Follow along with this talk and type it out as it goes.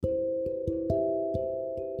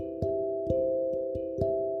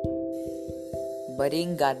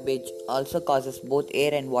Burying garbage also causes both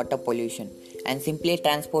air and water pollution, and simply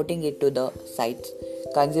transporting it to the sites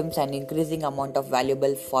consumes an increasing amount of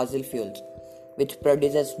valuable fossil fuels, which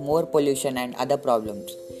produces more pollution and other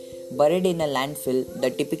problems. Buried in a landfill,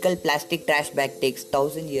 the typical plastic trash bag takes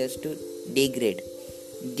 1,000 years to degrade,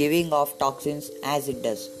 giving off toxins as it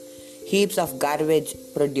does. Heaps of garbage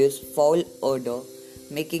produce foul odor,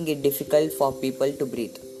 making it difficult for people to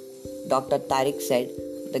breathe. Dr. Tariq said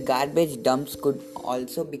the garbage dumps could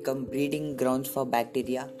also become breeding grounds for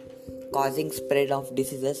bacteria, causing spread of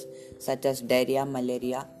diseases such as diarrhea,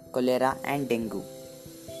 malaria, cholera, and dengue.